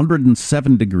was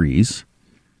 107 degrees.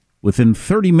 Within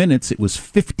 30 minutes, it was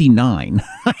 59.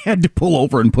 I had to pull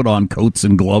over and put on coats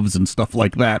and gloves and stuff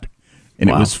like that. And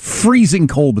It was freezing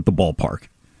cold at the ballpark.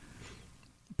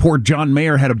 Poor John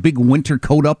Mayer had a big winter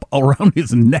coat up around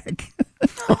his neck.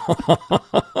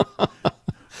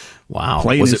 Wow.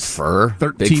 Was it fur?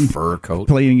 Big fur coat?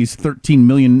 Playing his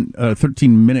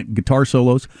 13-minute guitar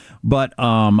solos. But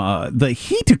the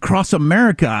heat across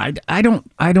America, I don't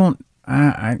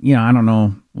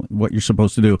know what you're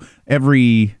supposed to do.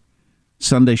 Every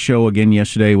Sunday show again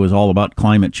yesterday was all about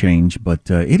climate change, but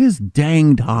it is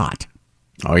danged hot.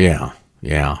 Oh, yeah.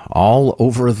 Yeah. All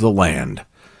over the land.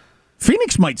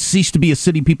 Phoenix might cease to be a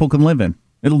city people can live in.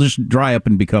 It'll just dry up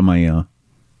and become a,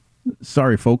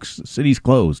 sorry, folks, the city's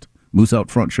closed. Moose out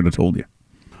front should have told you.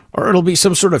 Or it'll be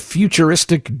some sort of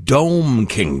futuristic dome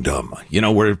kingdom,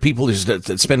 where people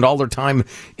just spend all their time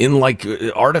in,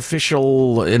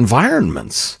 artificial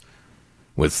environments.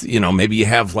 With, maybe you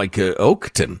have,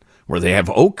 Oakton, where they have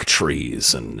oak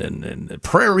trees and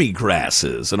prairie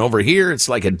grasses. And over here, it's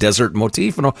like a desert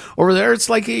motif. And over there, it's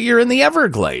like you're in the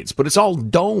Everglades, but it's all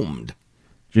domed.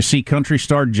 Did you see country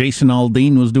star Jason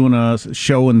Aldean was doing a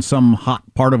show in some hot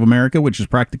part of America, which is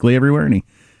practically everywhere, and he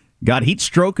got heat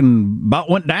stroke and about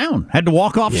went down. Had to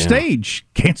walk off stage.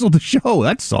 Canceled the show.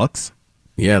 That sucks.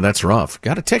 Yeah, that's rough.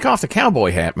 Got to take off the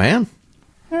cowboy hat, man.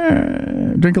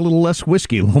 Drink a little less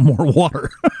whiskey, a little more water.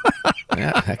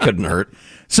 Yeah, that couldn't hurt.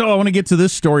 So I want to get to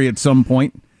this story at some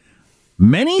point.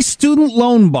 Many student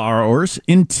loan borrowers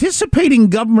anticipating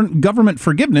government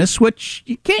forgiveness, which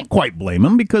you can't quite blame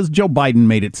them because Joe Biden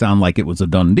made it sound like it was a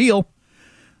done deal,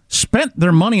 spent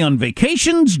their money on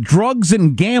vacations, drugs,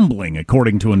 and gambling,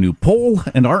 according to a new poll,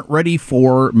 and aren't ready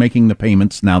for making the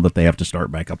payments now that they have to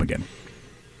start back up again.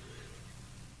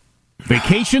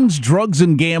 Vacations, drugs,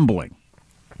 and gambling.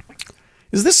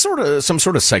 Is this some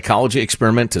sort of psychology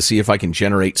experiment to see if I can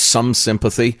generate some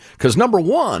sympathy? Because number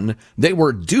one, they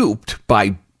were duped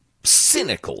by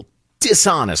cynical,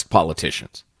 dishonest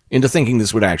politicians into thinking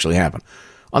this would actually happen.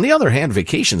 On the other hand,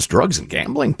 vacations, drugs, and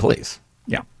gambling, please.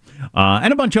 Yeah.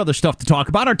 And a bunch of other stuff to talk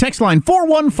about. Our text line,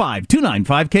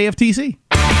 415-295-KFTC.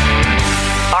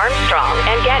 Armstrong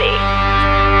and Getty.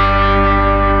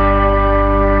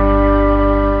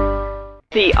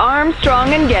 The Armstrong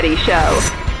and Getty Show.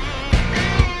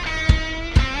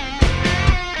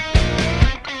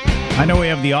 I know we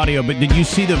have the audio, but did you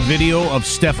see the video of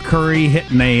Steph Curry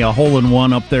hitting a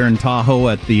hole-in-one up there in Tahoe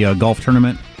at the golf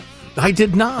tournament? I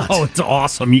did not. Oh, it's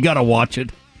awesome. You got to watch it.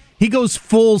 He goes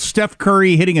full Steph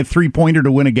Curry hitting a three-pointer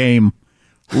to win a game.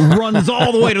 Runs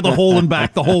all the way to the hole and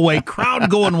back the whole way.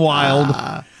 Crowd going wild.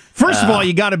 First of all,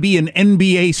 you got to be in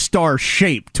NBA star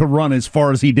shape to run as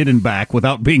far as he did and back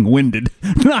without being winded.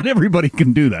 Not everybody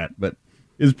can do that, but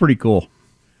it's pretty cool.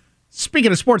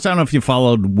 Speaking of sports, I don't know if you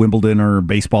followed Wimbledon or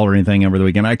baseball or anything over the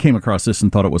weekend. I came across this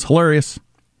and thought it was hilarious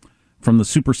from the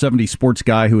Super 70 sports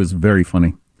guy who is very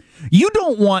funny. You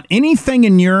don't want anything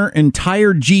in your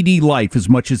entire GD life as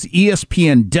much as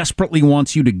ESPN desperately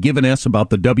wants you to give an S about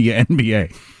the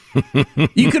WNBA.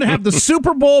 You could have the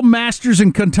Super Bowl, Masters,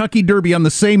 and Kentucky Derby on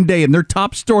the same day, and their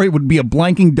top story would be a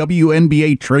blanking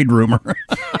WNBA trade rumor.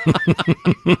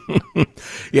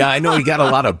 Yeah, I know he got a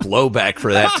lot of blowback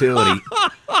for that, too, and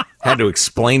he had to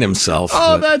explain himself.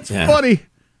 Oh, that's funny.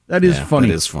 That is funny.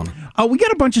 That is funny. We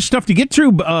got a bunch of stuff to get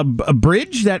through.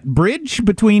 That bridge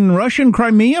between Russia and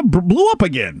Crimea blew up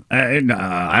again.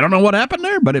 I don't know what happened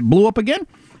there, but it blew up again.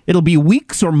 It'll be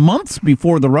weeks or months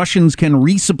before the Russians can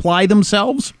resupply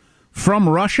themselves from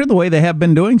Russia the way they have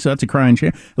been doing, so that's a crying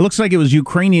shame. It looks like it was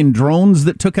Ukrainian drones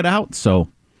that took it out, so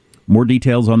more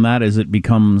details on that as it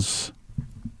becomes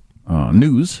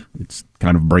news. It's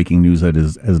kind of breaking news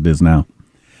as it is now.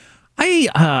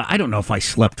 I don't know if I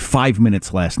slept 5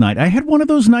 minutes last night. I had one of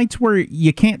those nights where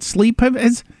you can't sleep.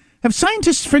 Have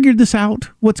scientists figured this out,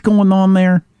 what's going on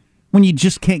there, when you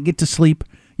just can't get to sleep?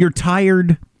 You're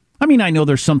tired. I mean, I know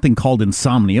there's something called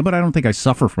insomnia, but I don't think I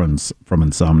suffer from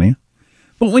insomnia.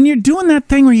 But when you're doing that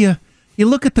thing where you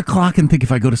look at the clock and think,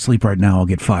 if I go to sleep right now, I'll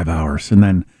get 5 hours. And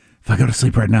then if I go to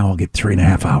sleep right now, I'll get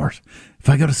 3.5 hours. If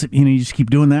I go to sleep, you just keep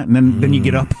doing that, and then you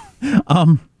get up.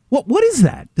 What is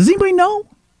that? Does anybody know?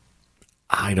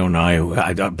 I don't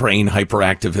know. Brain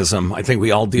hyperactivism. I think we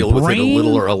all deal with it a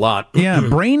little or a lot. Yeah,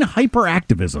 brain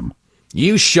hyperactivism.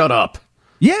 You shut up.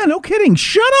 Yeah, no kidding.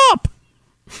 Shut up.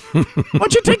 Why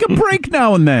don't you take a break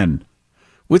now and then?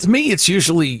 With me, it's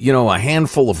usually, a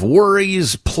handful of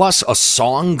worries plus a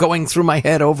song going through my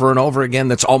head over and over again.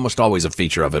 That's almost always a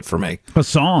feature of it for me. A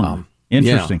song.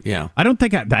 Interesting. Yeah. I don't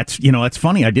think that's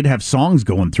funny. I did have songs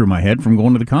going through my head from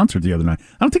going to the concert the other night.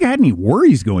 I don't think I had any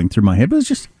worries going through my head, but it's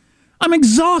just, I'm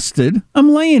exhausted. I'm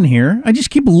laying here. I just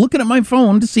keep looking at my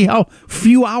phone to see how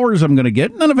few hours I'm going to get.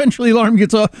 And then eventually the alarm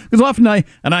goes off and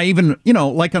I even,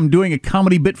 like I'm doing a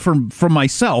comedy bit from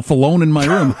myself alone in my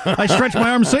room. I stretch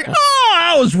my arm and say,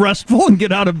 I was restful, and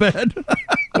get out of bed.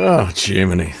 Oh,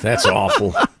 Jiminy. That's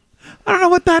awful. I don't know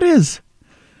what that is.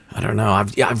 I don't know.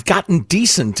 I've gotten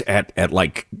decent at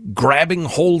like grabbing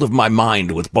hold of my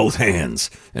mind with both hands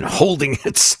and holding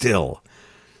it still.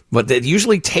 But it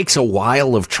usually takes a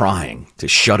while of trying to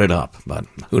shut it up, but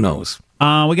who knows?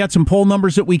 We got some poll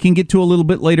numbers that we can get to a little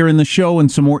bit later in the show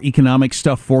and some more economic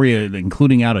stuff for you,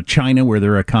 including out of China, where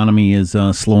their economy is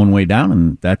slowing way down,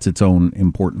 and that's its own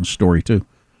important story, too.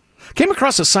 Came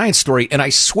across a science story, and I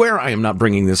swear I am not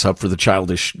bringing this up for the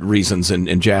childish reasons,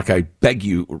 and Jack, I beg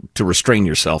you to restrain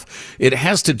yourself. It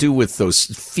has to do with those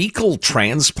fecal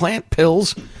transplant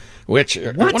pills, which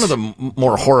are one of the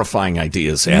more horrifying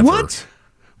ideas ever. What?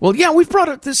 Well, yeah, we've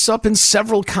brought this up in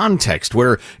several contexts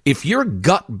where if your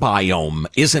gut biome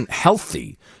isn't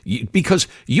healthy, because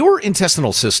your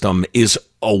intestinal system is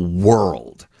a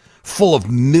world full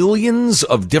of millions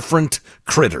of different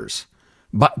critters,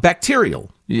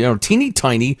 bacterial, teeny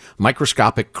tiny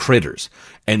microscopic critters.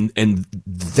 And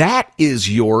that is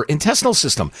your intestinal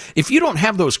system. If you don't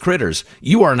have those critters,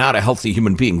 you are not a healthy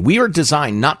human being. We are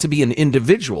designed not to be an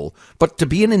individual, but to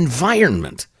be an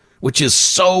environment, which is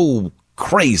so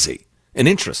crazy and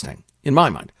interesting in my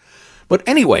mind. But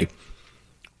anyway,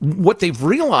 what they've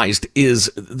realized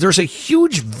is there's a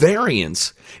huge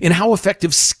variance in how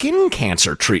effective skin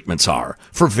cancer treatments are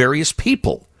for various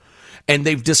people. And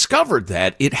they've discovered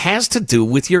that it has to do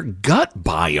with your gut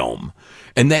biome.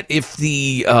 And that if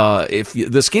the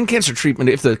skin cancer treatment,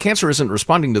 if the cancer isn't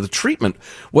responding to the treatment,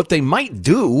 what they might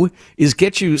do is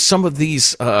get you some of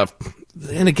these,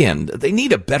 and again, they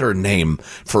need a better name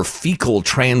for fecal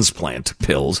transplant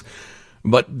pills,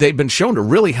 but they've been shown to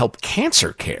really help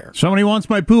cancer care. Somebody wants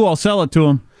my poo, I'll sell it to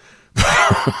him.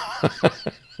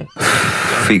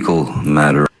 Fecal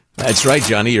matter. That's right,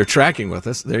 Johnny. You're tracking with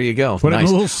us. There you go. Put it in a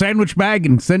little sandwich bag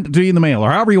and send it to you in the mail,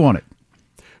 or however you want it.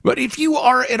 But if you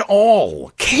are at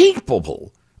all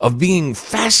capable of being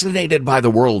fascinated by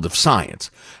the world of science,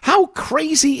 how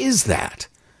crazy is that?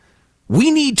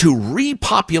 We need to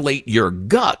repopulate your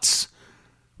guts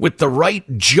with the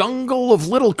right jungle of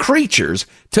little creatures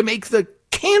to make the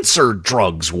cancer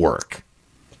drugs work.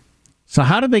 So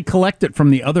how do they collect it from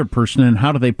the other person, and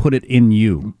how do they put it in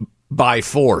you? By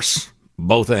force,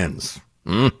 both ends.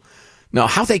 Now,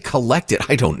 how they collect it,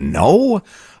 I don't know.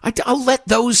 I'll let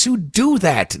those who do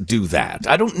that.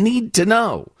 I don't need to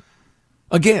know.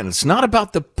 Again, it's not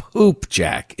about the poop,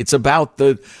 Jack. It's about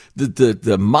the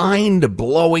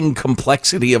mind-blowing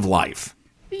complexity of life.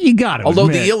 You got to Although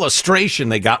admit. the illustration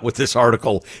they got with this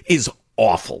article is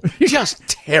awful. Just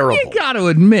terrible. You got to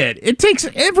admit, it takes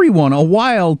everyone a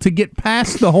while to get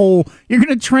past the whole, you're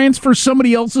going to transfer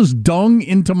somebody else's dung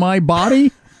into my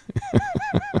body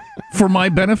for my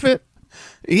benefit?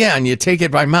 Yeah, and you take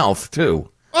it by mouth, too.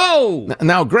 Oh!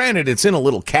 Now, granted, it's in a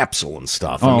little capsule and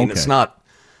stuff. I mean, it's not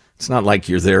like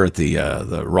you're there at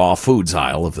the raw foods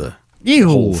aisle of the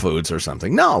Whole Foods or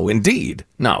something. No, indeed.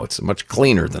 No, it's much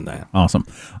cleaner than that. Awesome.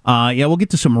 Yeah, we'll get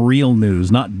to some real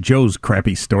news, not Joe's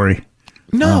crappy story.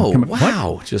 No,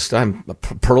 wow. What? Just I'm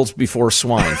pearls before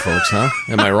swine, folks, huh?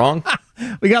 Am I wrong?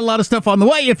 We got a lot of stuff on the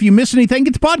way. If you miss anything,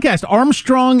 get the podcast,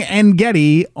 Armstrong and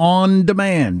Getty on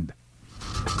demand.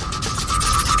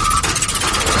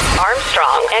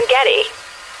 Armstrong and Getty.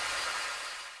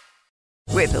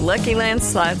 With the Lucky Land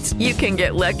Slots, you can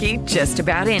get lucky just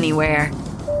about anywhere.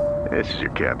 This is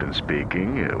your captain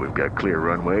speaking. We've got clear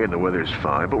runway and the weather's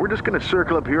fine, but we're just going to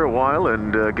circle up here a while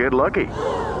and get lucky.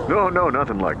 No,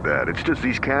 nothing like that. It's just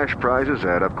these cash prizes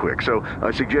add up quick. So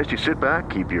I suggest you sit back,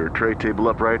 keep your tray table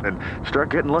upright, and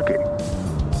start getting lucky.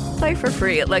 Play for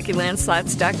free at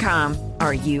LuckyLandSlots.com.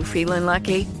 Are you feeling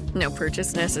lucky? No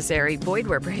purchase necessary. Void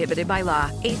where prohibited by law.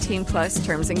 18+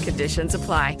 terms and conditions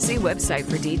apply. See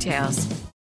website for details.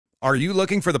 Are you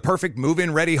looking for the perfect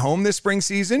move-in ready home this spring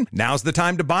season? Now's the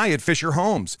time to buy at Fisher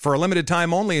Homes. For a limited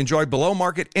time only, enjoy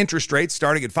below-market interest rates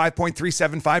starting at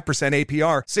 5.375%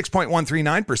 APR,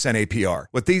 6.139% APR.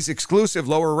 With these exclusive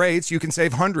lower rates, you can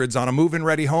save hundreds on a move-in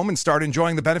ready home and start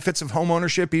enjoying the benefits of home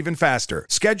ownership even faster.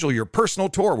 Schedule your personal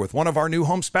tour with one of our new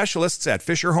home specialists at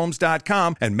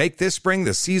FisherHomes.com and make this spring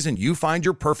the season you find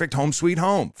your perfect home sweet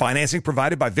home. Financing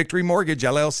provided by Victory Mortgage,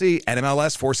 LLC,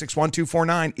 NMLS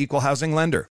 461249, Equal Housing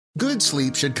Lender. Good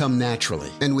sleep should come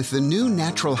naturally, and with the new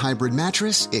Natural Hybrid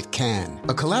mattress, it can.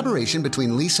 A collaboration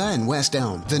between Lisa and West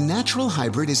Elm, the Natural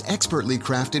Hybrid is expertly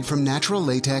crafted from natural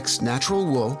latex, natural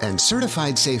wool, and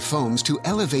certified safe foams to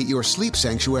elevate your sleep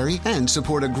sanctuary and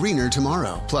support a greener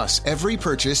tomorrow. Plus, every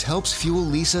purchase helps fuel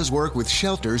Lisa's work with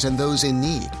shelters and those in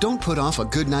need. Don't put off a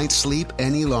good night's sleep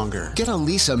any longer. Get a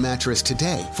Lisa mattress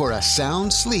today for a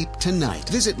sound sleep tonight.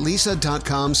 Visit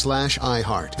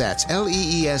lisa.com/iHeart. That's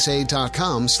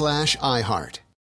LEESA.com/iHeart.